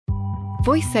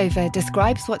VoiceOver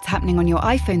describes what's happening on your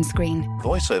iPhone screen.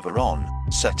 VoiceOver on,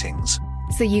 settings.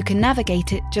 So you can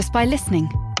navigate it just by listening.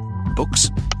 Books,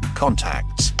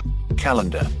 contacts,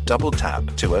 calendar, double tap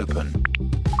to open.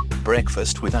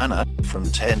 Breakfast with Anna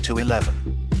from 10 to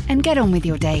 11. And get on with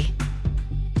your day.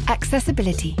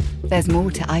 Accessibility. There's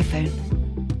more to iPhone.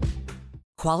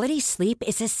 Quality sleep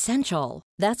is essential.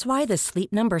 That's why the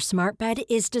Sleep Number Smart Bed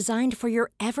is designed for your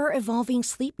ever-evolving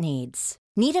sleep needs.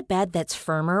 Need a bed that's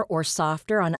firmer or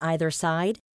softer on either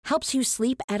side? Helps you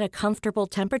sleep at a comfortable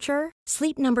temperature?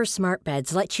 Sleep Number Smart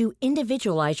Beds let you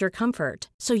individualize your comfort,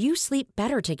 so you sleep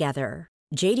better together.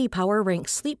 J.D. Power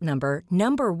ranks Sleep Number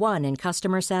number 1 in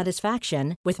customer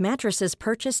satisfaction with mattresses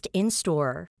purchased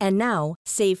in-store. And now,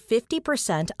 save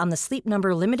 50% on the Sleep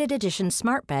Number Limited Edition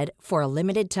Smart Bed for a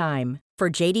limited time. For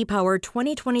J.D. Power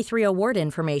 2023 award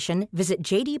information, visit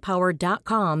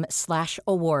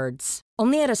jdpower.com/awards.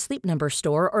 Only at a Sleep Number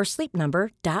store or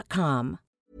sleepnumber.com.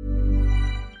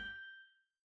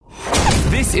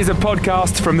 This is a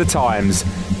podcast from The Times.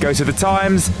 Go to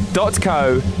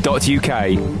thetimes.co.uk.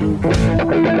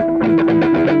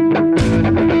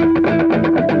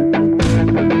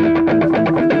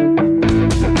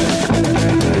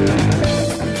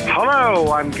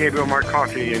 Hello, I'm Gabriel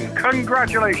Marcotti, and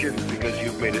congratulations because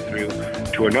you've made it through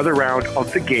to another round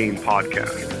of the Game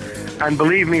Podcast. And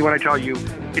believe me when I tell you,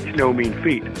 it's no mean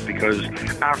feat, because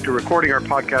after recording our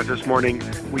podcast this morning,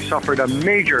 we suffered a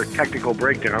major technical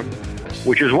breakdown,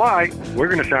 which is why we're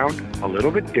going to sound a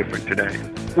little bit different today.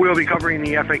 We'll be covering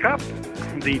the FA Cup,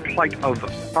 the plight of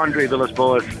Andre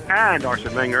Villas-Boas and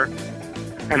Arsene Wenger,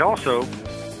 and also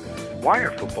why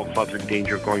are football clubs in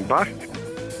danger of going bust.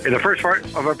 In the first part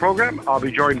of our program, I'll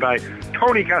be joined by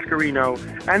Tony Cascarino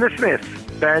and the Smiths,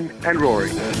 Ben and Rory.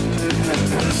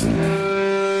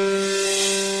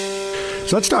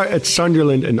 So let's start at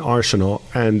Sunderland and Arsenal.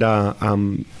 And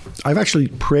I've actually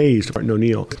praised Martin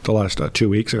O'Neill the last 2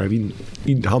 weeks, and I've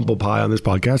eaten humble pie on this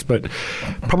podcast, but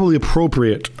probably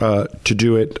appropriate to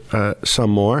do it some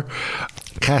more.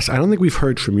 Cass, I don't think we've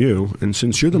heard from you, and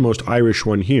since you're the most Irish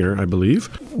one here, I believe,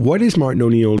 what is Martin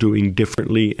O'Neill doing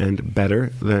differently and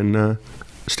better than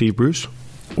Steve Bruce?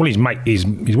 Well, he's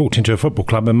walked into a football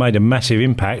club and made a massive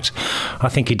impact. I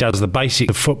think he does the basics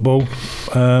of football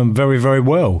very, very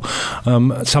well.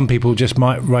 Some people just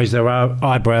might raise their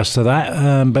eyebrows to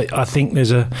that, but I think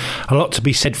there's a lot to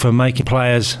be said for making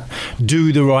players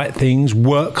do the right things,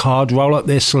 work hard, roll up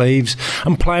their sleeves,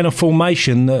 and play in a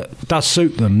formation that does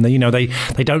suit them. You know, they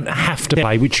don't have to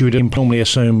play, which you would normally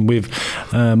assume with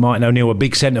Martin O'Neill, a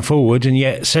big centre forward, and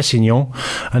yet Sessegnon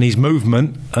and his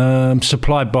movement,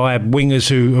 supplied by wingers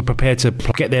who are prepared to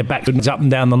get their backs up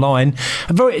and down the line.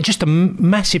 Just a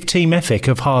massive team ethic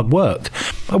of hard work.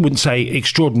 I wouldn't say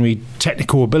extraordinary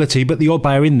technical ability, but the odd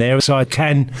player in there side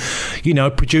can,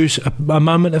 produce a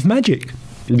moment of magic.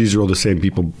 These are all the same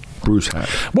people Bruce had.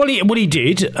 Well, he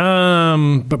did,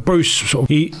 but Bruce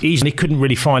he couldn't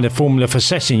really find a formula for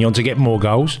Sessegnon to get more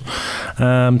goals.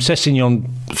 Sessegnon,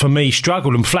 for me,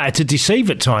 struggled and flattered to deceive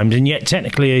at times, and yet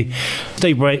technically,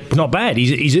 Steve Bray, not bad.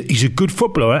 He's a good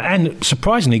footballer, and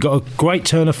surprisingly, got a great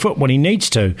turn of foot when he needs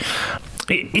to.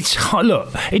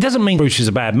 It doesn't mean Bruce is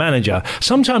a bad manager.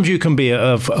 Sometimes you can be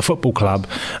a football club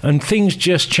and things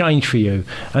just change for you.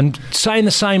 And saying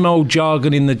the same old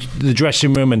jargon in the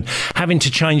dressing room and having to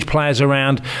change players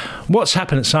around, what's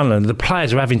happened at Sunderland, the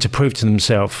players are having to prove to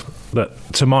themselves,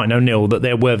 to Martin O'Neill, that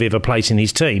they're worthy of a place in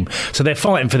his team. So they're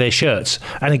fighting for their shirts.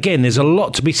 And again, there's a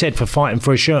lot to be said for fighting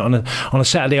for a shirt on a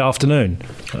Saturday afternoon.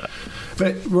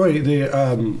 But Roy,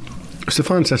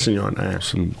 Stéphane Sessegnon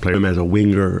asked and played him as a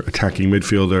winger, attacking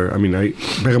midfielder. I mean, I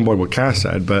back on board what Cass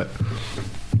said, but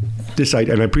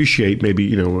and I appreciate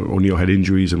maybe, O'Neill had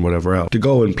injuries and whatever else. To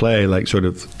go and play like sort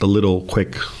of the little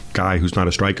quick guy who's not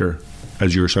a striker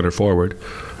as your centre forward,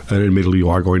 and admittedly you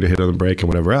are going to hit on the break and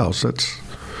whatever else, that's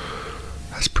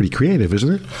pretty creative,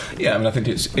 isn't it? Yeah, I mean, I think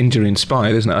it's injury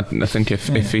inspired, isn't it? I think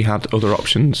if he had other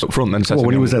options up front, then well,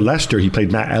 when he was at Leicester, he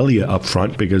played Matt Elliott up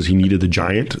front because he needed the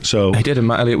giant. So he did, and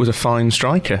Matt Elliott was a fine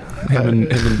striker. Him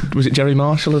and was it Jerry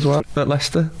Marshall as well at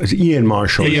Leicester? Is it Ian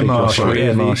Marshall? Ian Marshall,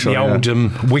 the old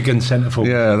Wigan centre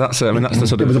forward. Yeah, that's the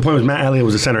sort of. But the point was, Matt Elliott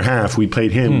was a centre half. We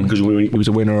played him because he was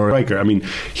a winner or a striker. I mean,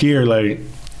 here, I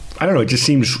don't know, it just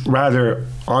seems rather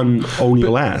on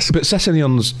O'Neill-esque. But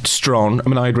Sessegnon's strong. I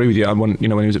mean, I agree with you. When he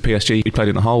was at PSG, he played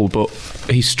in the hole, but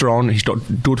he's strong. He's got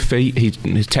good feet.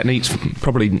 His technique's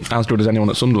probably as good as anyone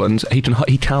at Sunderland. He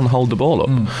can hold the ball up.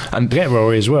 And get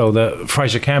Rory as well that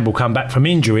Fraser Campbell come back from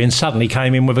injury and suddenly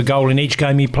came in with a goal in each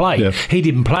game he played. Yeah. He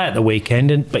didn't play at the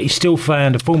weekend, but he still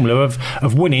found a formula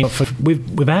of winning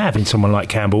with having someone like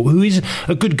Campbell, who is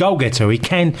a good goal getter. He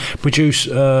can produce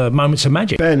moments of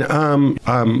magic. Ben,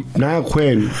 Niall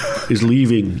Quinn is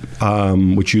leaving,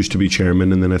 which used to be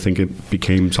chairman, and then I think it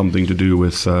became something to do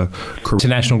with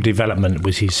international development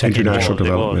was his second. International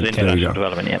development. International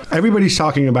development. Yeah. Everybody's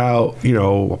talking about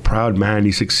a proud man.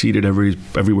 He succeeded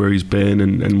everywhere he's been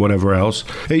and whatever else.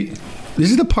 Hey, this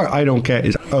is the part I don't get.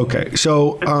 Is okay.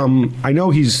 So I know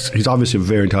he's obviously a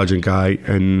very intelligent guy,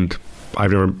 and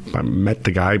I've never met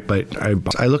the guy, but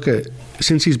I look at,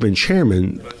 since he's been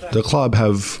chairman, the club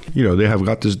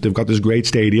they've got this great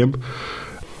stadium,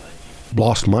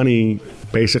 lost money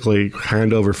basically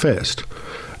hand over fist,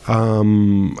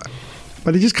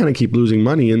 but they just kind of keep losing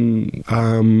money, and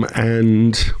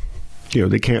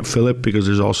they can't fill it because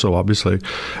there's also obviously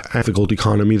a difficult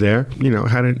economy there.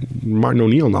 Had Martin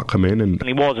O'Neill not come in, and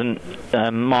he wasn't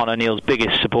Martin O'Neill's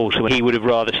biggest supporter, he would have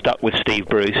rather stuck with Steve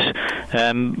Bruce.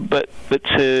 But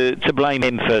to blame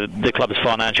him for the club's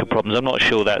financial problems, I'm not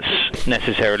sure that's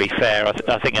necessarily fair.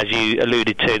 I think, as you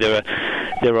alluded to,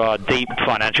 there are deep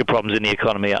financial problems in the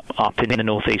economy up in the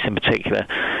North East in particular,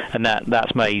 and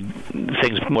that's made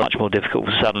things much more difficult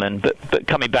for Sunderland. But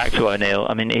coming back to O'Neill,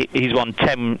 I mean, he's won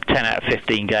 10 out of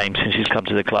 15 games since he's come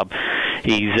to the club.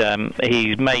 He's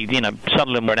made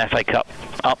Sunderland were an FA Cup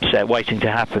upset waiting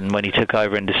to happen when he took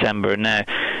over in December, and now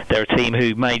they're a team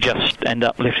who may just end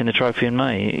up lifting the trophy in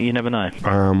May. You never know.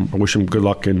 I wish him good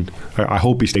luck, and I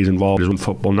hope he stays involved in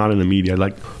football, not in the media,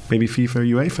 like maybe FIFA or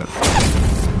UEFA.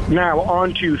 Now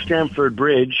on to Stamford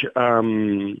Bridge.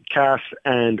 Cass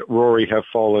and Rory have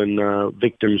fallen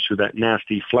victims to that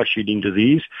nasty flesh-eating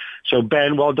disease. So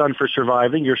Ben, well done for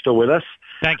surviving. You're still with us.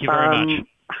 Thank you very much.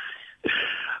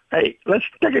 Hey, let's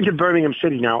get into Birmingham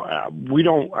City now. We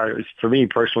don't, for me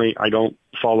personally, I don't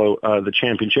follow the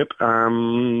championship.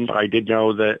 I did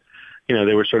know that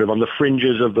they were sort of on the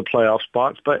fringes of the playoff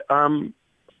spots, but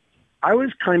I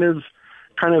was kind of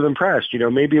impressed.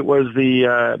 Maybe it was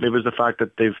the fact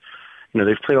that they've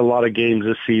played a lot of games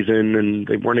this season and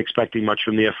they weren't expecting much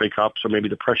from the FA Cup, so maybe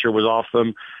the pressure was off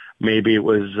them. Maybe it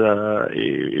was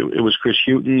Chris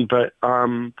Hughton, but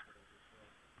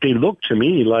they look to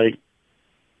me like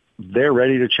they're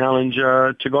ready to challenge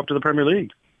to go up to the Premier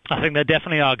League. I think they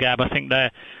definitely are, Gab. I think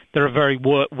they're a very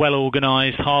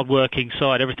well-organised, hard-working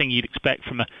side. Everything you'd expect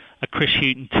from a Chris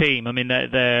Hughton team. I mean,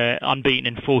 they're unbeaten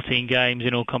in 14 games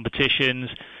in all competitions.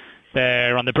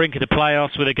 They're on the brink of the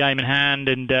playoffs with a game in hand,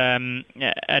 and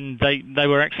they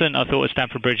were excellent, I thought, at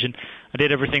Stamford Bridge, and I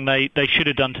did everything they should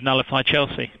have done to nullify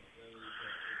Chelsea.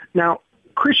 Now,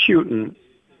 Chris Hughton,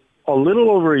 a little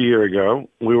over a year ago,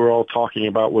 we were all talking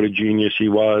about what a genius he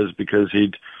was because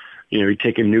he'd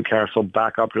taken Newcastle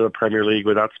back up to the Premier League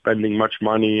without spending much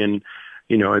money, and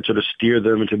had sort of steered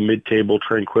them into mid-table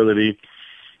tranquility.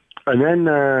 And then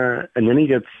he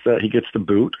gets the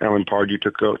boot. Alan Pardew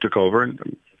took over,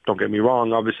 and don't get me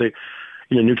wrong, obviously,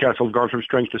 Newcastle have gone from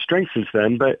strength to strength since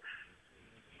then. But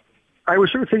I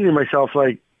was sort of thinking to myself,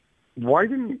 like, why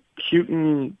didn't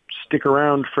Hughton stick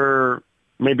around for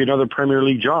maybe another Premier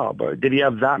League job? Did he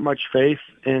have that much faith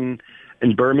in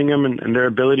Birmingham and their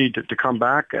ability to come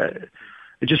back? It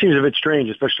just seems a bit strange,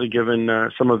 especially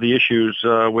given some of the issues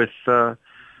with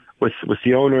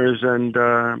the owners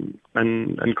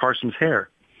and Carson's hair.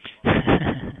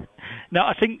 No,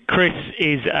 I think Chris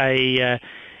is a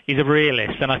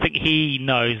realist, and I think he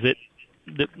knows that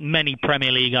many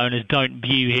Premier League owners don't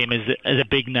view him as a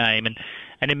big name, and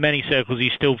in many circles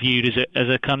he's still viewed as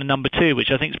a kind of number two, which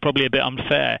I think is probably a bit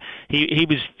unfair. He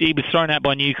was thrown out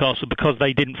by Newcastle because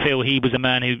they didn't feel he was a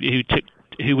man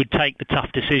who would take the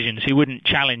tough decisions, who wouldn't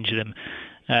challenge them.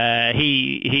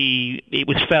 It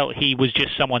was felt he was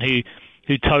just someone who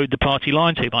towed the party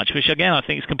line too much, which again I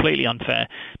think is completely unfair.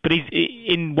 But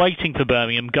in waiting for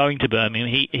Birmingham, going to Birmingham,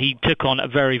 he took on a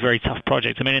very, very tough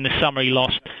project. I mean, in the summer he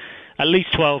lost at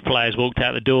least 12 players, walked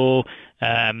out the door.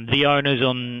 The owners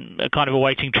on a kind of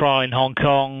awaiting trial in Hong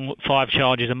Kong, 5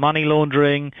 charges of money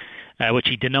laundering, which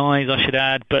he denies, I should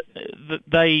add. But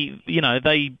they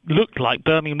looked like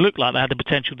Birmingham looked like they had the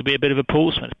potential to be a bit of a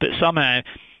Portsmouth, but somehow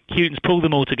Hughton's pulled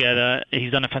them all together.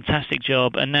 He's done a fantastic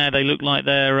job, and now they look like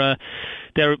they're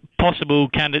possible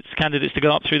candidates to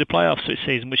go up through the playoffs this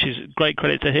season, which is great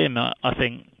credit to him, I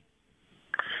think.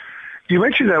 You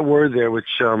mentioned that word there,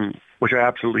 which I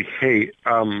absolutely hate,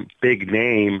 big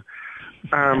name.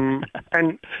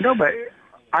 But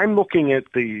I'm looking at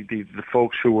the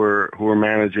folks who were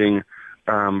managing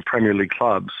Premier League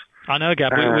clubs. I know,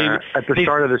 Gab. At the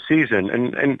start of the season,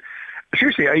 and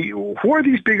seriously, who are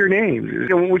these bigger names?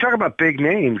 When we talk about big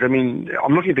names, I mean,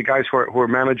 I'm looking at the guys who are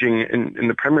managing in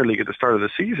the Premier League at the start of the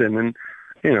season, and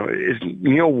is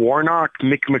Neil Warnock,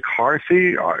 Mick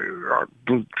McCarthy, or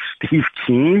Steve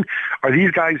Keane? Are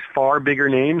these guys far bigger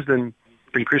names than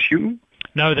Chris Hughton?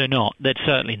 No, they're not. They're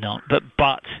certainly not.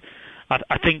 But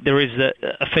I think there is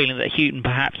a feeling that Hughton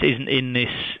perhaps isn't in this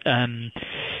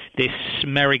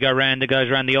merry-go-round that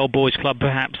goes around the old boys club,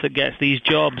 perhaps, that gets these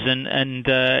jobs, and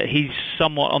he's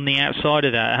somewhat on the outside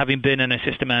of that, having been an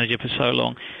assistant manager for so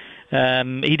long.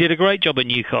 He did a great job at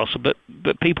Newcastle,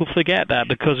 but people forget that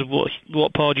because of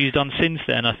what Pardew's done since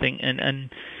then, I think,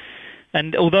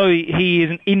 and although he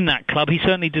isn't in that club, he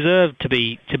certainly deserved to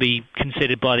be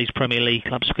considered by these Premier League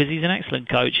clubs because he's an excellent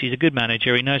coach, he's a good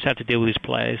manager, he knows how to deal with his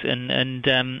players, and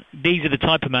these are the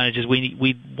type of managers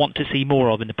we want to see more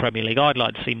of in the Premier League. I'd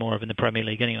like to see more of in the Premier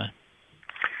League anyway.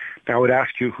 Now, I would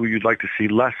ask you who you'd like to see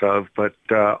less of, but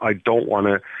I don't want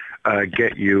to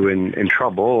get you in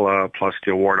trouble. Plus,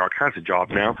 Neil Warnock has a job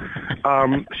now.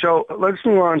 So let's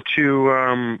move on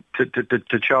to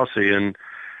Chelsea. And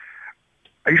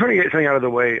are you trying to get something out of the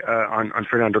way on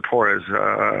Fernando Torres?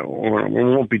 We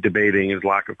won't be debating his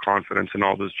lack of confidence and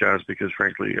all this jazz because,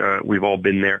 frankly, we've all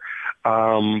been there.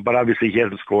 But obviously, he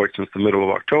hasn't scored since the middle of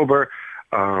October.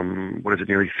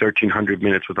 Nearly 1,300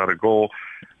 minutes without a goal.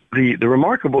 The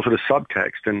remarkable sort of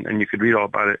subtext, and you could read all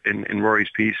about it in Rory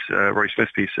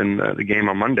Smith's piece in the Game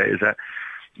on Monday, is that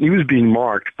he was being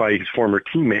marked by his former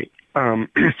teammate,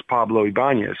 Pablo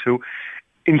Ibanez, who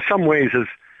in some ways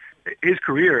his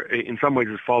career in some ways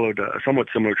has followed a somewhat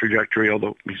similar trajectory,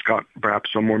 although he's got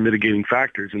perhaps some more mitigating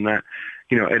factors in that,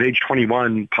 at age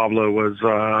 21, Pablo was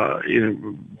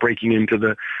breaking into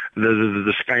the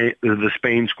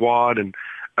Spain squad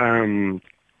and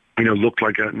looked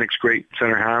like a next great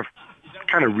center half.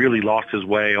 Kind of really lost his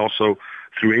way also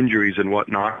through injuries and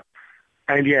whatnot.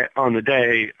 And yet on the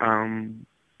day,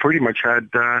 pretty much had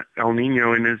El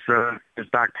Nino in his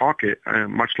back pocket,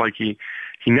 much like he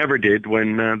never did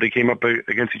when they came up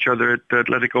against each other at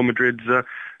Atletico Madrid's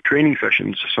training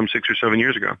sessions some 6 or 7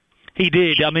 years ago. He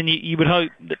did. I mean, you would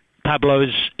hope that Pablo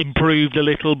has improved a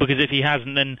little, because if he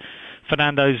hasn't, then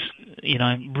Fernando's,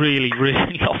 really,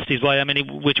 really lost his way. I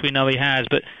mean, which we know he has,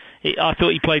 but I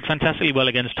thought he played fantastically well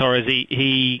against Torres.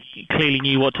 He clearly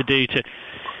knew what to do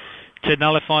to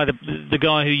nullify the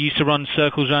guy who used to run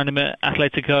circles around him at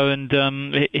Atletico, and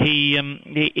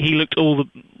he looked all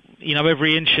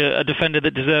every inch a defender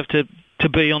that deserved to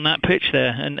be on that pitch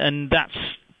there, and that's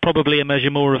probably a measure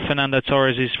more of Fernando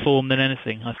Torres' form than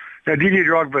anything. Now, Didier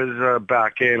Drogba is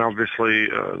back in. Obviously,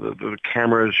 the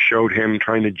cameras showed him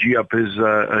trying to G up his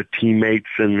teammates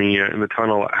in the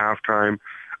tunnel at halftime.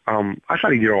 I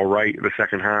thought he did all right in the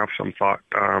second half. Some thought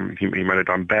he might have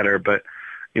done better, but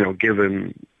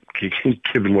given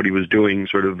what he was doing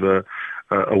sort of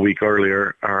a week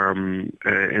earlier in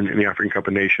the African Cup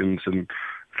of Nations, and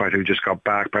the fact that he just got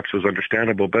back, perhaps it was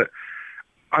understandable. But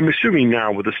I'm assuming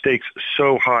now, with the stakes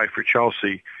so high for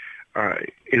Chelsea,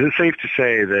 is it safe to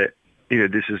say that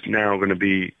this is now going to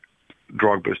be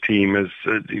Drogba's team as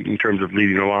in terms of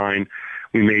leading the line?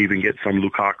 We may even get some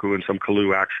Lukaku and some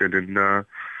Kalou action, and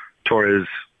Torres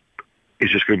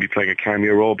is just going to be playing a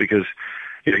cameo role because,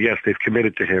 yes, they've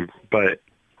committed to him, but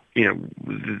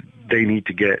they need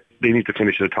to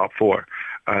finish in the top four.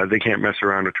 They can't mess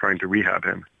around with trying to rehab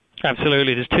him.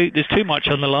 Absolutely. There's too much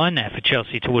on the line there for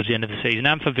Chelsea towards the end of the season,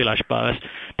 and for Villas-Boas.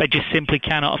 They just simply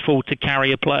cannot afford to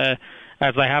carry a player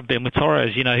as they have been with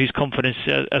Torres, whose confidence,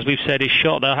 as we've said, is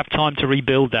shot. They'll have time to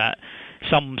rebuild that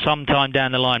sometime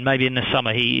down the line. Maybe in the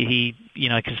summer he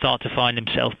can start to find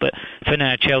himself. But for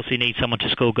now, Chelsea need someone to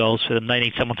score goals for them. They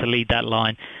need someone to lead that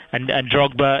line, and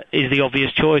Drogba is the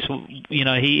obvious choice.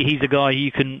 He's a guy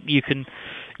you can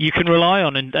rely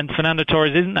on, and Fernando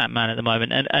Torres isn't that man at the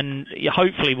moment, and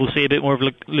hopefully we'll see a bit more of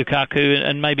Lukaku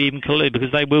and maybe even Kalou,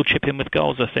 because they will chip in with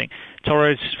goals, I think.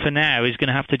 Torres, for now, is going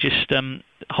to have to just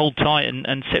hold tight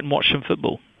and sit and watch some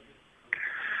football.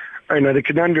 I know the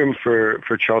conundrum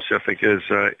for Chelsea, I think, is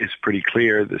pretty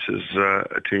clear. This is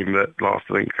a team that lost,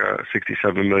 I think,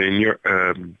 67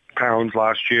 million pounds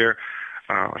last year.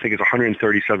 I think it's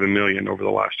 137 million over the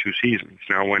last two seasons.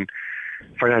 Now, when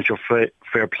financial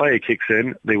fair play kicks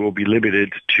in, they will be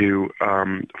limited to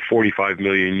 45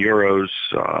 million euros,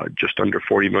 just under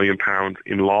 40 million pounds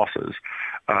in losses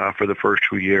for the first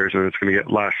 2 years, and it's going to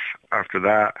get less after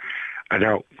that. And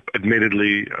now,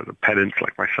 admittedly, the pedants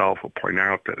like myself will point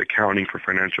out that accounting for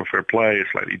financial fair play is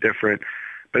slightly different.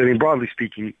 But I mean, broadly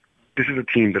speaking, this is a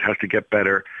team that has to get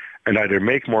better and either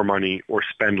make more money or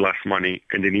spend less money,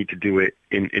 and they need to do it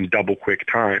in double quick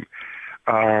time.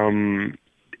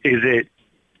 Is it?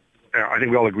 I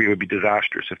think we all agree it would be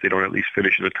disastrous if they don't at least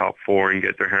finish in the top four and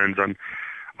get their hands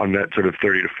on that sort of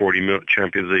 30 to 40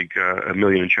 Champions League, $1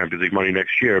 million in Champions League money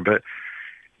next year. But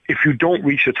if you don't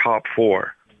reach the top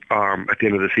four at the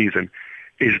end of the season,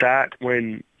 is that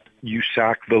when you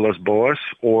sack Villas-Boas,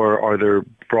 or are there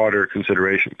broader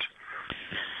considerations?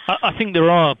 I think there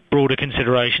are broader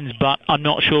considerations, but I'm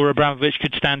not sure Abramovich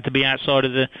could stand to be outside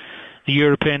of the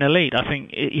European elite. I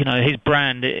think, you know, his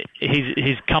brand,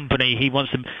 his company, he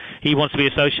wants to be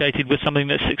associated with something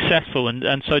that's successful,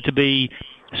 and so to be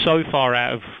so far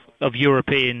out of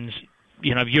Europeans,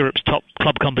 you know, Europe's top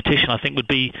club competition, I think would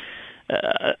be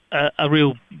a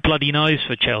real bloody nose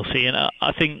for Chelsea. And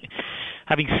I think,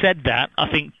 having said that, I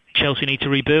think Chelsea need to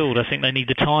rebuild. I think they need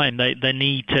the time. They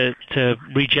need to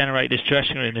regenerate this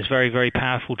dressing room, this very, very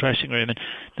powerful dressing room, and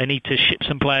they need to ship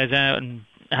some players out and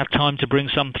have time to bring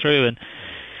some through. And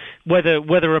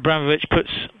whether Abramovich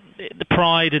puts the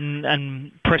pride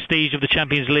and prestige of the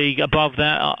Champions League above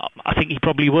that, I think he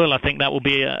probably will. I think that will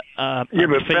be a lot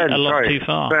too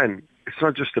far. Ben, it's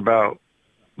not just about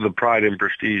the pride and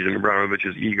prestige and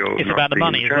Abramovich's ego. It's about the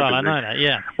money as well. I know that.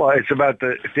 Yeah. Well, it's about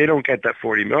if they don't get that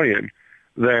 $40 million,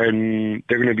 then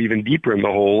they're going to be even deeper in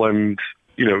the hole. And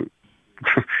you know,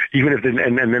 even if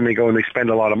and then they go and they spend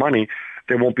a lot of money,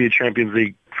 there won't be a Champions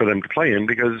League for them to play in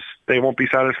because they won't be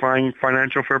satisfying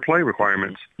financial fair play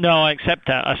requirements. No, I accept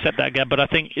that, Gab, but I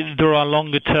think there are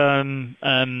longer term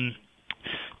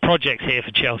projects here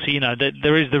for Chelsea. You know,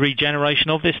 there is the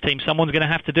regeneration of this team. Someone's going to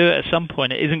have to do it at some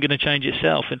point. It isn't going to change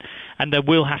itself, and they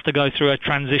will have to go through a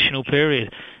transitional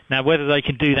period. Now, whether they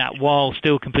can do that while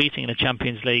still competing in the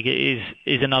Champions League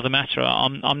is another matter.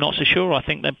 I'm not so sure. I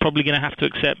think they're probably going to have to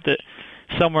accept that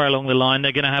somewhere along the line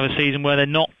they're going to have a season where they're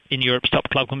not in Europe's top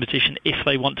club competition if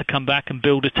they want to come back and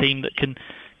build a team that can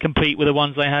compete with the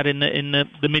ones they had in the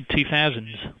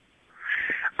mid-2000s.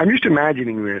 I'm just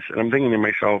imagining this, and I'm thinking to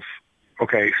myself,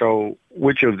 okay, so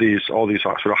which of all these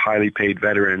sort of highly paid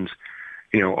veterans,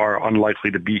 you know, are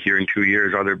unlikely to be here in 2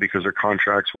 years, either because their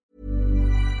contracts...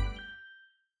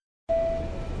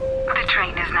 The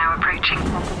train is now approaching.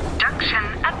 Junction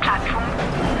at platform.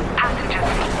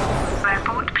 Passengers,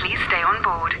 airport, please stay on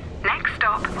board. Next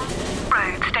stop,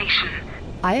 road station.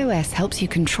 iOS helps you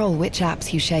control which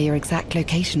apps you share your exact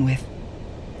location with.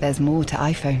 There's more to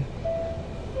iPhone.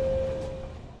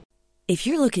 If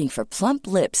you're looking for plump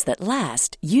lips that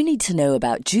last, you need to know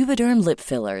about Juvederm lip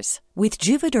fillers. With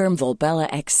Juvederm Volbella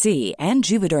XC and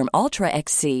Juvederm Ultra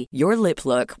XC, your lip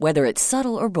look, whether it's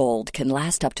subtle or bold, can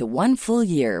last up to 1 full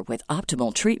year with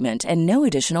optimal treatment and no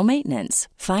additional maintenance.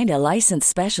 Find a licensed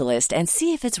specialist and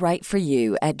see if it's right for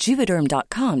you at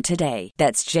Juvederm.com today.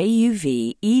 That's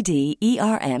JUVEDERM.com.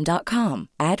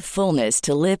 Add fullness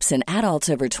to lips in adults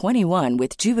over 21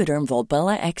 with Juvederm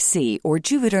Volbella XC or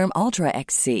Juvederm Ultra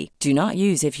XC. Do not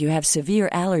use if you have severe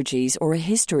allergies or a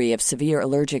history of severe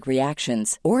allergic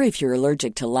reactions, or if you're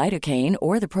allergic to lidocaine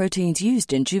or the proteins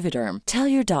used in Juvederm. Tell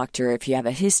your doctor if you have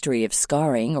a history of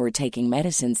scarring or taking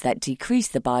medicines that decrease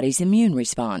the body's immune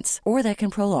response or that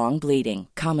can prolong bleeding.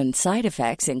 Common side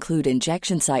effects include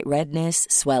injection site redness,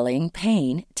 swelling,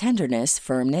 pain, tenderness,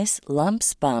 firmness,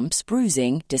 lumps, bumps,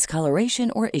 bruising, discoloration,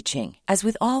 or itching. As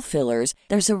with all fillers,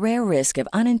 there's a rare risk of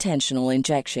unintentional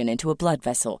injection into a blood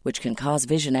vessel, which can cause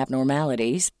vision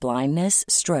abnormalities, blindness,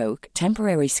 stroke,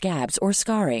 temporary scabs, or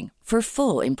scarring. For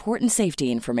full, important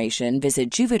safety information, visit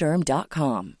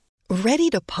Juvederm.com. Ready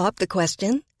to pop the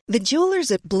question? The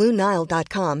jewelers at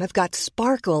BlueNile.com have got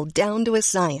sparkle down to a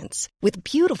science with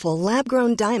beautiful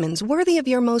lab-grown diamonds worthy of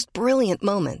your most brilliant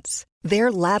moments.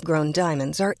 Their lab-grown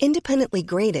diamonds are independently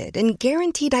graded and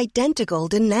guaranteed identical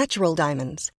to natural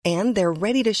diamonds, and they're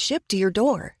ready to ship to your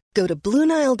door. Go to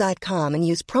BlueNile.com and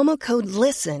use promo code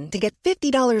LISTEN to get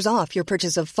 $50 off your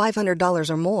purchase of $500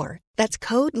 or more. That's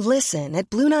code LISTEN at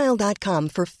BlueNile.com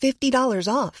for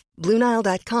 $50 off.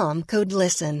 BlueNile.com, code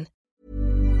LISTEN.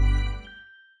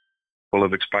 Will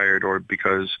have expired, or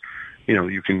because, you know,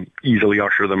 you can easily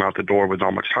usher them out the door with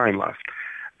not much time left.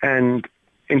 And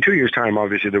in 2 years' time,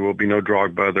 obviously, there will be no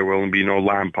Drogba, there will be no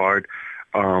Lampard,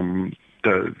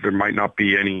 there might not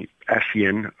be any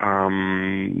Essien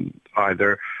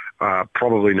either.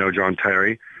 Probably no John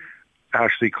Terry.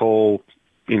 Ashley Cole,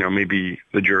 you know, maybe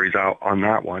the jury's out on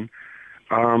that one.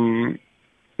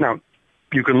 Now,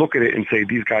 you can look at it and say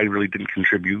these guys really didn't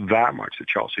contribute that much to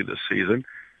Chelsea this season.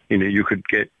 You know, you could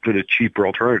get to the cheaper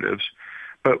alternatives.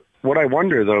 But what I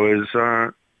wonder, though, is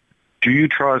do you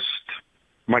trust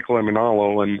Michael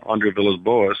Emenalo and Andre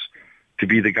Villas-Boas to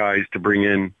be the guys to bring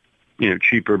in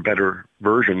cheaper, better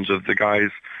versions of the guys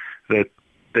that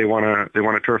they want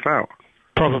to turf out?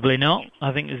 Probably not,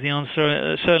 I think is the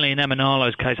answer. Certainly in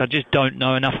Emenalo's case, I just don't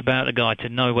know enough about the guy to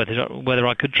know whether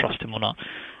I could trust him or not.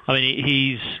 I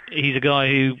mean, he's a guy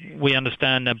who we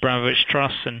understand Abramovich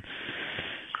trusts and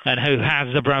who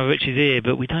has Abramovich's ear,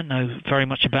 but we don't know very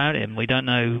much about him. We don't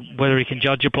know whether he can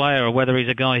judge a player or whether he's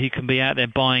a guy who can be out there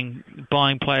buying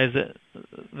players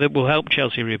that will help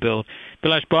Chelsea rebuild.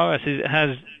 Villas-Boas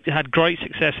has had great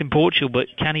success in Portugal,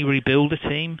 but can he rebuild a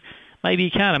team? Maybe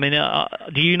he can. I mean,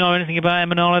 do you know anything about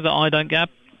Emenalo that I don't, Gab?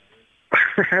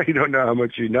 I don't know how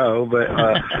much you know, but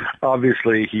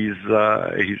obviously he's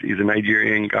a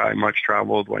Nigerian guy, much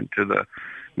traveled, went to the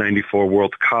 '94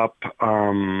 World Cup.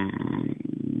 Avram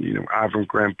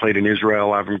Grant played in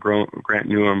Israel. Avram Grant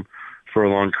knew him for a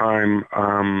long time.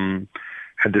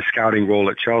 Had the scouting role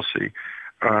at Chelsea.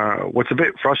 What's a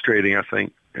bit frustrating, I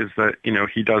think, is that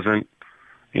he doesn't.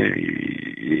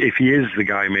 If he is the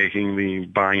guy making the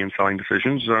buying and selling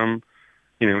decisions,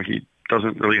 he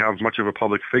doesn't really have much of a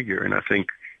public figure, and I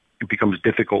think it becomes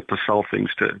difficult to sell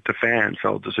things to fans,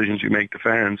 sell decisions you make to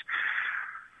fans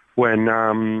when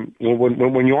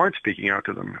you aren't speaking out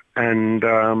to them. And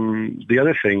the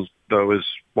other thing, though, is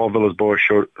while Villas-Boas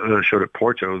showed at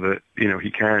Porto that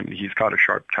he's got a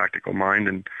sharp tactical mind,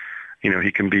 and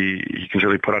he can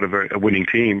certainly put out a winning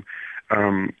team.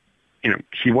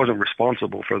 He wasn't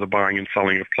responsible for the buying and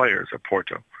selling of players at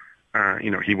Porto.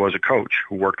 He was a coach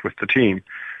who worked with the team,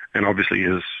 and obviously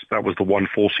that was the one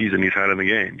full season he's had in the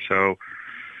game. So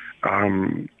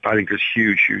I think there's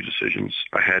huge decisions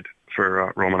ahead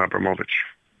for Roman Abramovich.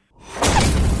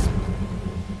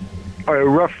 A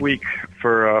rough week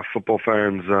for football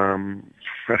fans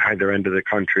at either end of the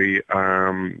country.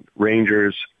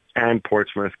 Rangers and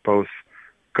Portsmouth both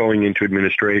going into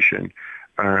administration.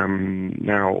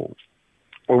 Now,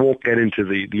 we won't get into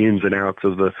the ins and outs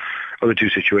of the two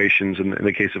situations. In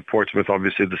the case of Portsmouth,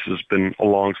 obviously this has been a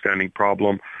long-standing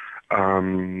problem,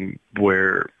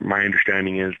 where my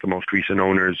understanding is the most recent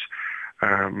owners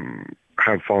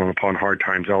have fallen upon hard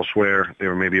times elsewhere. They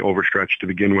were maybe overstretched to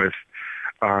begin with.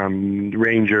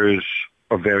 Rangers,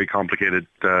 a very complicated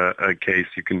case.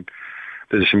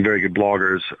 There's some very good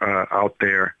bloggers out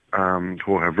there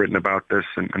who have written about this,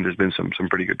 and there's been some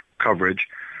pretty good coverage.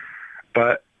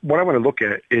 But what I want to look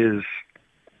at is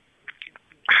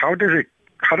how does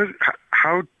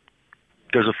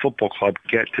a football club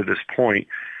get to this point,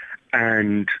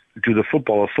 and do the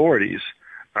football authorities,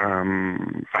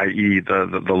 i.e.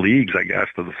 the leagues, I guess,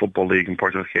 the Football League in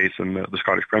Portsmouth's case and the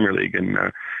Scottish Premier League in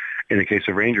the case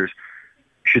of Rangers,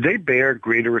 should they bear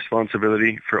greater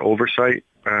responsibility for oversight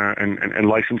and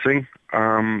licensing?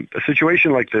 A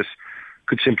situation like this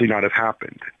could simply not have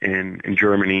happened in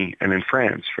Germany and in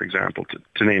France, for example,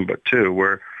 to name but two,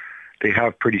 where they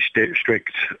have pretty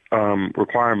strict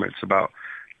requirements about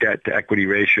debt to equity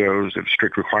ratios, of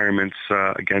strict requirements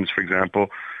against, for example,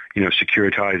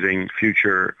 securitizing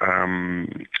future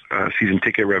season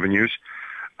ticket revenues,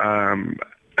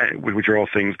 which are all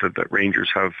things that Rangers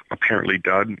have apparently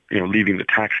done, leaving the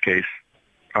tax case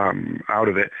out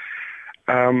of it.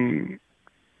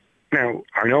 Now,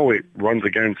 I know it runs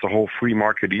against the whole free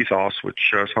market ethos,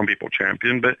 which some people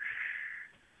champion, but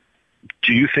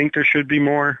do you think there should be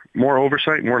more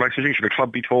oversight, more licensing? Should a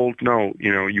club be told, no,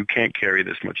 you can't carry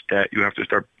this much debt, you have to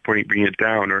start bringing it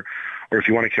down, or if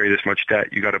you want to carry this much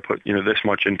debt, you got to put this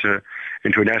much into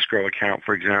an escrow account,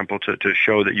 for example, to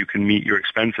show that you can meet your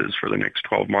expenses for the next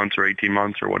 12 months or 18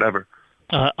 months or whatever?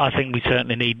 I think we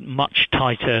certainly need much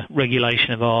tighter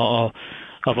regulation of our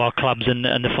clubs and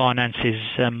the finances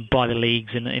by the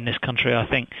leagues in this country. I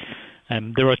think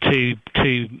there are two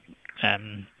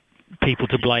people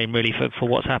to blame really for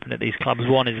what's happened at these clubs.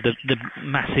 One is the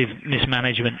massive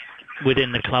mismanagement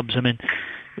within the clubs. I mean,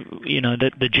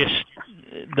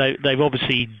 they've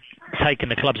obviously taken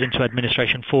the clubs into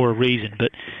administration for a reason,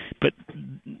 but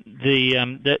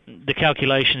the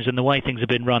calculations and the way things have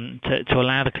been run to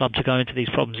allow the club to go into these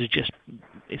problems is just,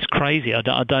 it's crazy. I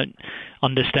don't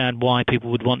understand why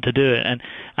people would want to do it,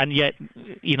 and yet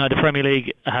the Premier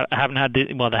League haven't had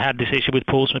they had this issue with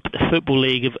Portsmouth, but the Football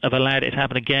League have allowed it to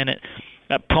happen again at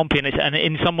Pompey, and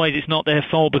in some ways it's not their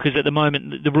fault, because at the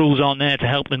moment the rules aren't there to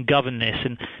help them govern this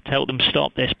and to help them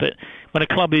stop this. But when a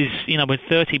club is, when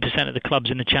 30% of the clubs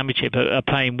in the Championship are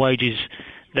paying wages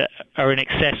that are in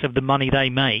excess of the money they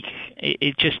make,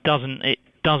 it just doesn't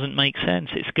make sense.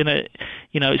 It's gonna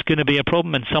be a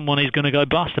problem, and someone is going to go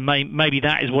bust, and maybe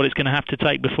that is what it's going to have to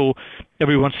take before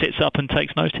everyone sits up and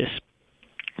takes notice.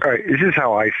 All right, this is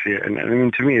how I see it, and I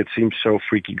mean, to me it seems so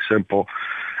freaking simple.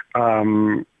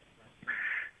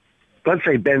 let's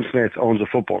say Ben Smith owns a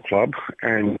football club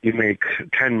and you make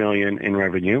 $10 million in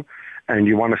revenue and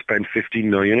you want to spend $15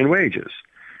 million in wages.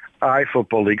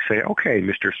 Football League say, okay,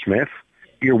 Mr. Smith,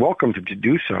 you're welcome to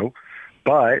do so,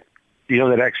 but you know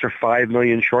that extra $5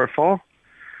 million shortfall?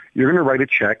 You're going to write a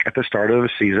check at the start of the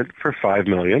season for $5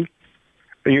 million,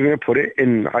 and you're going to put it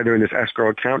in either in this escrow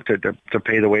account to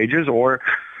pay the wages, or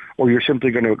you're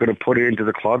simply going to put it into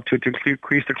the club to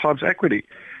increase the club's equity,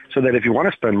 so that if you want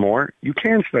to spend more, you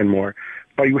can spend more,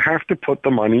 but you have to put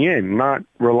the money in, not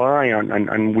rely on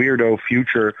weirdo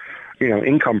future,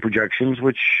 income projections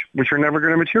which are never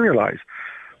going to materialize.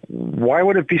 Why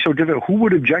would it be so difficult? Who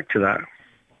would object to that?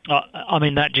 I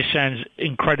mean, that just sounds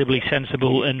incredibly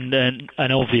sensible and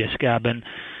obvious, Gab. And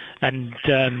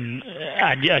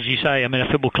as you say, I mean,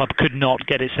 a football club could not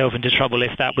get itself into trouble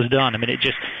if that was done. I mean,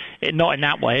 not in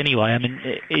that way anyway. I mean,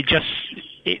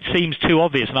 it seems too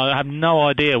obvious, and I have no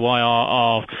idea why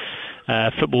our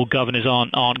football governors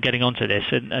aren't getting onto this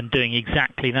and doing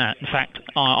exactly that. In fact,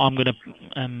 I'm going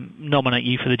to nominate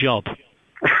you for the job.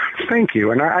 Thank you,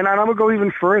 and I'm going to go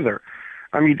even further.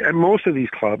 I mean, at most of these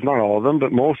clubs, not all of them,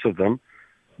 but most of them,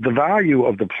 the value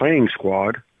of the playing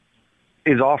squad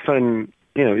is often,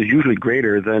 is usually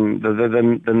greater than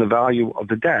the value of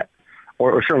the debt,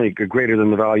 or certainly greater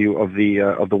than the value of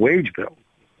the wage bill,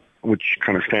 which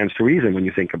kind of stands to reason when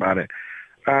you think about it.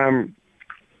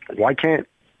 Why can't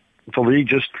the league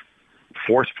just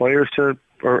force players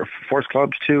or force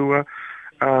clubs to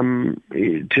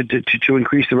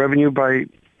increase the revenue by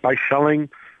selling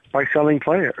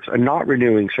players and not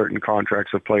renewing certain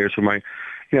contracts of players who might,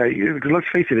 let's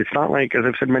face it, it's not like, as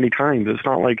I've said many times, it's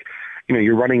not like,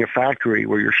 you're running a factory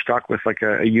where you're stuck with like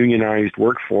a unionized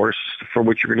workforce for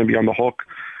which you're going to be on the hook,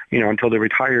 until they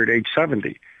retire at age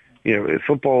 70.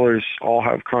 Footballers all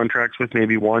have contracts with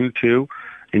maybe 1, 2,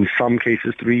 in some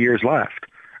cases 3 years left.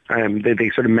 And they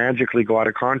sort of magically go out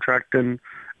of contract and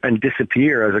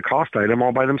disappear as a cost item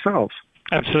all by themselves.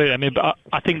 Absolutely. I mean, but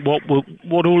I think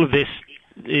what all of this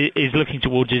is looking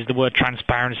towards is the word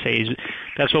transparency.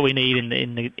 That's what we need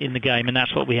in the game, and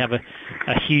that's what we have a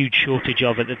huge shortage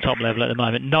of at the top level at the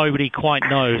moment. Nobody quite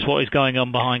knows what is going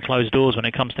on behind closed doors when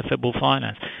it comes to football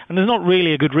finance, and there's not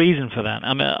really a good reason for that.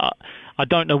 I mean, I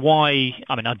don't know why.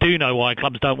 I mean, I do know why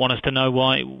clubs don't want us to know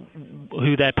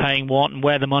who they're paying what and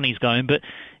where the money's going, but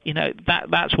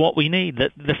that's what we need.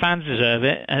 That the fans deserve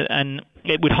it, and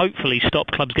it would hopefully stop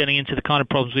clubs getting into the kind of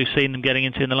problems we've seen them getting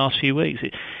into in the last few weeks.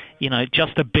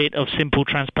 Just a bit of simple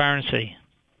transparency.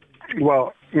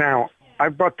 Well, now,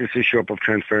 I've brought this issue up of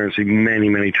transparency many,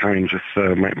 many times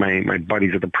with my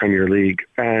buddies at the Premier League,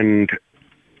 and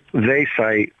they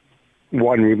cite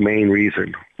one main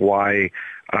reason why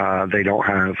they don't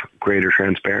have greater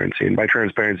transparency. And by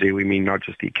transparency, we mean not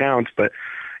just the accounts, but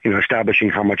establishing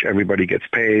how much everybody gets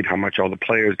paid, how much all the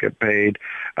players get paid,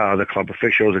 the club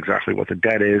officials, exactly what the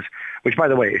debt is, which, by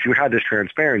the way, if you had this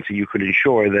transparency, you could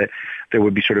ensure that there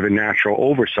would be sort of a natural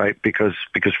oversight because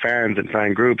fans and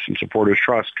fan groups and supporters'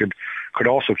 trust could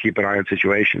also keep an eye on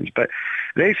situations. But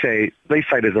they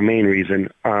cite as a main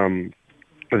reason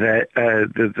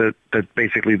that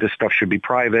basically this stuff should be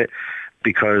private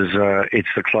because it's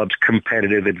the club's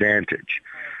competitive advantage.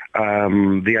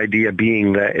 The idea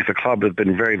being that if a club has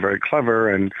been very, very clever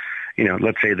and,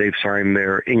 let's say they've signed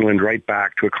their England right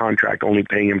back to a contract only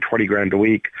paying him $20,000 a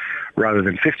week rather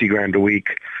than $50,000 a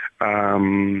week,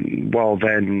 well,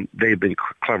 then they've been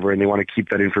clever and they want to keep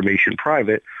that information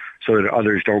private so that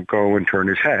others don't go and turn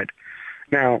his head.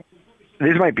 Now,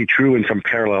 this might be true in some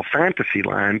parallel fantasy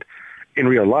land. In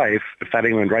real life, if that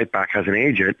England right back has an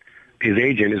agent, his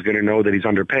agent is going to know that he's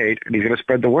underpaid, and he's going to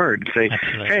spread the word and say,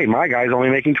 Absolutely. Hey, my guy's only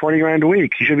making $20,000 a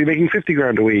week. He should be making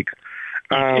 $50,000 a week.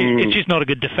 It's just not a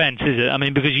good defense, is it? I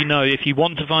mean, because if you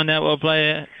want to find out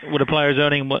what a player is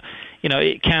earning,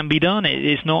 it can be done.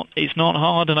 It's not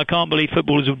hard, and I can't believe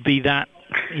footballers would be that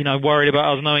worried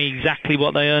about us knowing exactly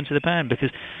what they earn to the pound,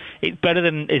 because it's better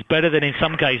than in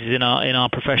some cases in our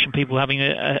profession people having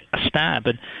a stab,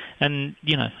 and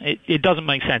it doesn't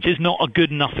make sense. It's not a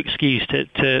good enough excuse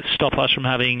to stop us from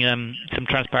having some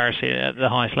transparency at the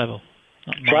highest level.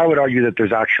 So I would argue that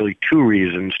there's actually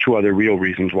two other real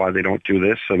reasons why they don't do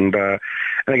this, and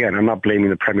again, I'm not blaming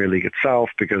the Premier League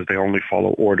itself because they only follow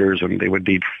orders, and they would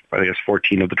need, I guess,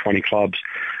 14 of the 20 clubs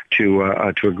to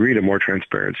agree to more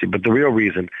transparency. But the real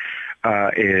reason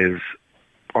is,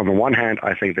 on the one hand,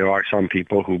 I think there are some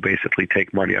people who basically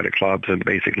take money out of clubs and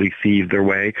basically thieve their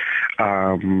way.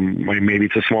 Maybe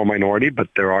it's a small minority, but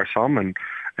there are some, and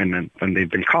they've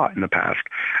been caught in the past.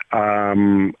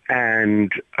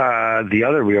 And the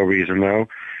other real reason, though,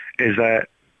 is that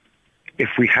if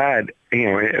we had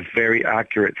a very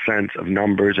accurate sense of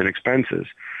numbers and expenses,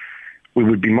 we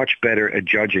would be much better at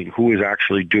judging who is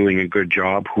actually doing a good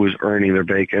job, who is earning their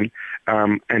bacon,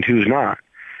 and who's not.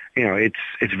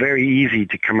 It's very easy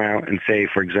to come out and say,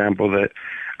 for example, that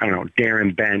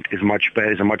Darren Bent is a much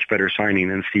better signing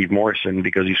than Steve Morrison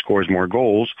because he scores more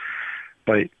goals.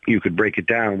 But you could break it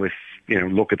down with,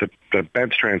 look at the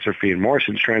Bent's transfer fee and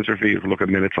Morrison's transfer fee. You could look at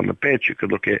minutes on the pitch. You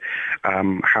could look at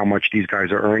how much these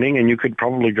guys are earning, and you could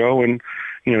probably go and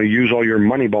use all your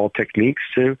Moneyball techniques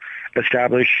to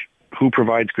establish who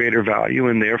provides greater value,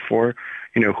 and therefore,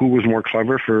 who was more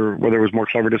clever whether it was more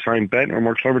clever to sign Bent or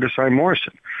more clever to sign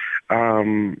Morrison.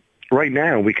 Right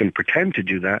now, we can pretend to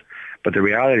do that, but the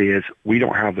reality is we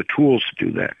don't have the tools to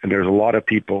do that, and there's a lot of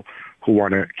people who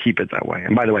want to keep it that way.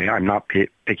 And by the way, I'm not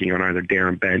picking on either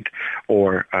Darren Bent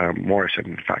or Morrison.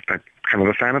 In fact, I'm kind of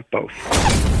a fan of both.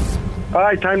 All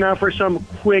right, time now for some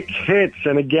quick hits.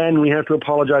 And again, we have to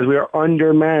apologize. We are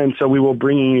undermanned, so we will be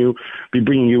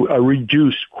bringing you a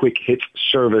reduced quick hits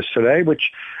service today,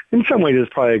 which in some ways is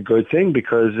probably a good thing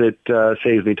because it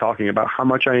saves me talking about how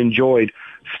much I enjoyed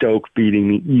Stoke beating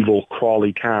the evil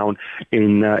Crawley Town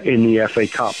in the FA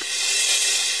Cup.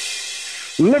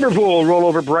 Liverpool roll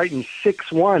over Brighton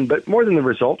 6-1, but more than the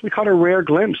result, we caught a rare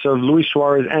glimpse of Luis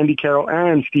Suarez, Andy Carroll,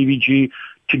 and Stevie G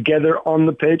together on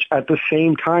the pitch at the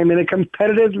same time in a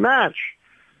competitive match.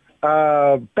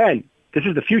 Ben, this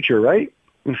is the future, right?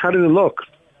 And how did it look?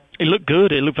 It looked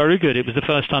good. It looked very good. It was the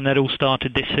first time they'd all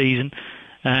started this season.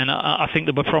 And I think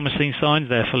there were promising signs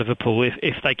there for Liverpool.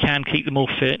 If they can keep them all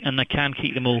fit and they can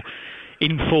keep them all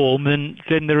in form,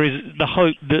 then there is the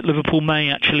hope that Liverpool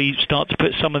may actually start to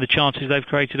put some of the chances they've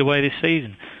created away this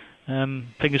season.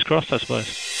 Fingers crossed, I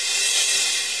suppose.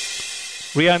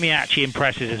 Rio Miyachi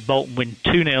impresses as Bolton win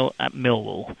 2-0 at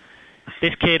Millwall.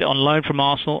 This kid on loan from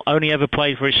Arsenal only ever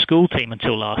played for his school team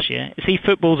until last year. Is he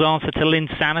football's answer to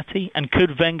Linsanity? And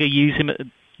could Wenger use him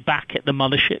back at the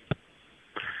mothership?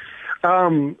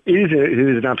 It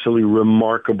is an absolutely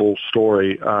remarkable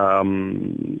story.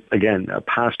 Again,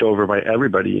 passed over by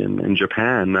everybody in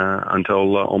Japan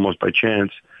until almost by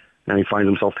chance. Now he finds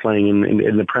himself playing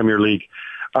in the Premier League.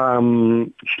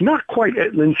 He's not quite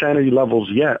at Linsanity levels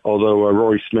yet, although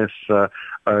Rory Smith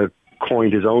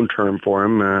coined his own term for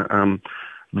him,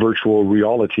 virtual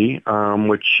reality,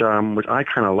 which I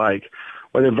kind of like.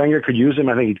 Whether Wenger could use him,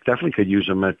 I think he definitely could use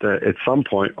him at some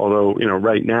point. Although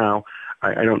right now,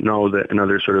 I don't know that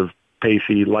another sort of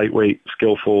pacey, lightweight,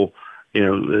 skillful,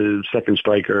 second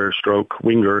striker stroke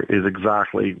winger is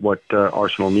exactly what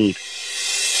Arsenal need.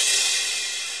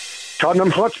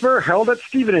 Tottenham Hotspur held at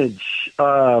Stevenage.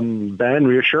 Ben,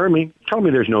 reassure me. Tell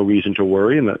me there's no reason to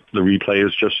worry and that the replay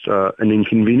is just an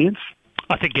inconvenience.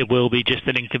 I think it will be just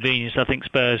an inconvenience. I think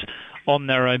Spurs on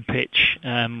their own pitch,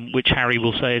 which Harry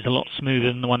will say is a lot smoother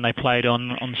than the one they played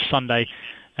on Sunday,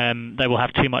 they will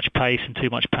have too much pace and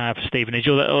too much power for Stevenage.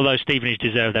 Although Stevenage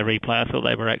deserved their replay, I thought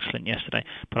they were excellent yesterday.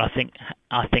 But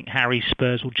I think Harry's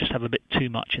Spurs will just have a bit too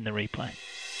much in the replay.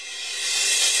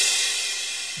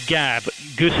 Gab,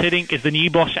 Gus Hiddink is the new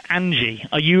boss at Angie.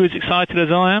 Are you as excited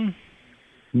as I am?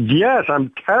 Yes,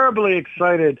 I'm terribly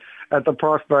excited at the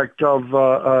prospect of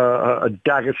a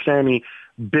Dagestani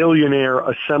billionaire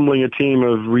assembling a team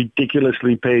of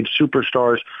ridiculously paid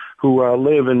superstars who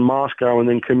live in Moscow and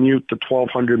then commute the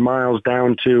 1,200 miles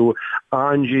down to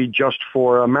Anji just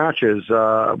for matches,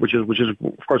 which is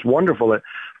of course wonderful at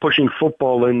pushing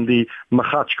football in the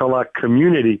Makhachkala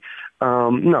community.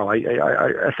 No,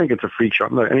 I think it's a freak show.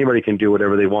 Look, anybody can do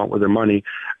whatever they want with their money.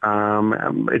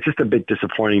 It's just a bit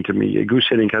disappointing to me. Gus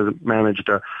Hiddink hasn't managed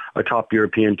a top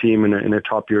European team in a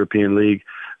top European league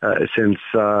since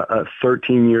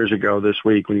 13 years ago this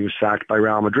week when he was sacked by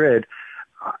Real Madrid.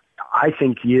 I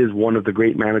think he is one of the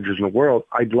great managers in the world.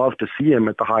 I'd love to see him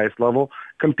at the highest level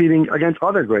competing against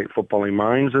other great footballing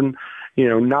minds and,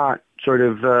 not sort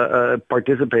of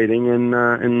participating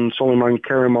in Suleiman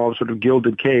Karimov's sort of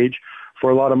gilded cage for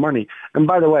a lot of money. And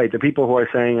by the way, the people who are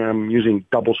saying I'm using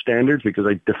double standards because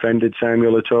I defended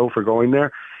Samuel Eto'o for going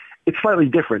there, it's slightly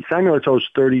different. Samuel Eto'o's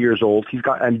 30 years old. He's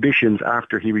got ambitions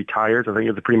after he retires. I think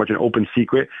it's pretty much an open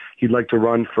secret. He'd like to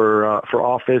run for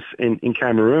office in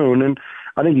Cameroon, and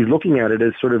I think he's looking at it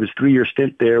as sort of his 3-year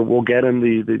stint there will get him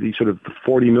the sort of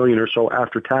 40 million or so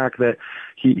after tax that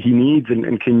he needs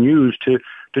and can use to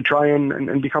try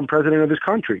and become president of his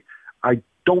country. I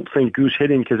don't think Gus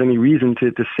Hiddink has any reason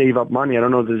to save up money. I don't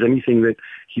know if there's anything that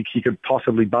he could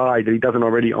possibly buy that he doesn't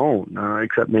already own,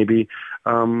 except maybe,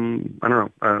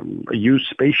 a used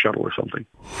space shuttle or something.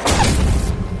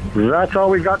 That's all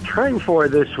we've got time for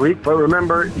this week, but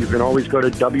remember, you can always go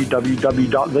to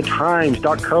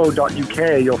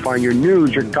www.thetimes.co.uk. You'll find your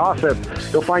news, your gossip,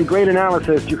 you'll find great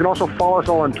analysis. You can also follow us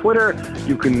all on Twitter.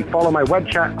 You can follow my web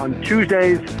chat on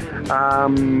Tuesdays.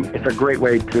 It's a great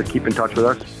way to keep in touch with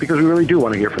us because we really do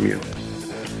want to hear from you.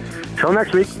 Till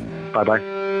next week, bye-bye.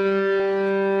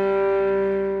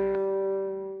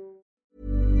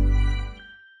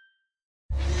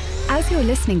 As you're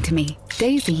listening to me,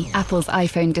 Daisy, Apple's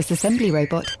iPhone disassembly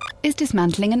robot, is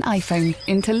dismantling an iPhone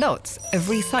into lots of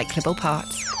recyclable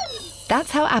parts.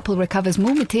 That's how Apple recovers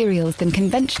more materials than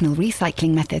conventional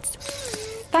recycling methods.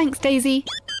 Thanks, Daisy.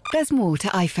 There's more to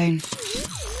iPhone.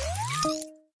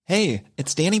 Hey,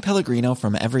 it's Danny Pellegrino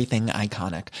from Everything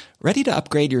Iconic. Ready to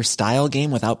upgrade your style game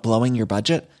without blowing your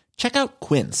budget? Check out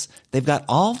Quince. They've got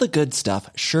all the good stuff,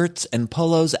 shirts and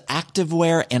polos,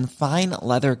 activewear, and fine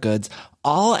leather goods,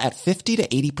 all at 50 to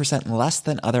 80% less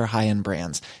than other high-end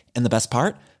brands. And the best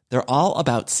part? They're all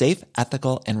about safe,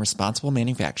 ethical, and responsible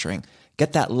manufacturing.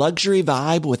 Get that luxury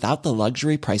vibe without the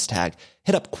luxury price tag.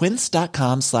 Hit up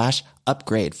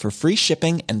quince.com/upgrade for free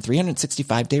shipping and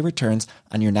 365-day returns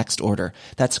on your next order.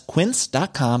 That's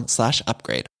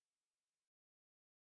quince.com/upgrade.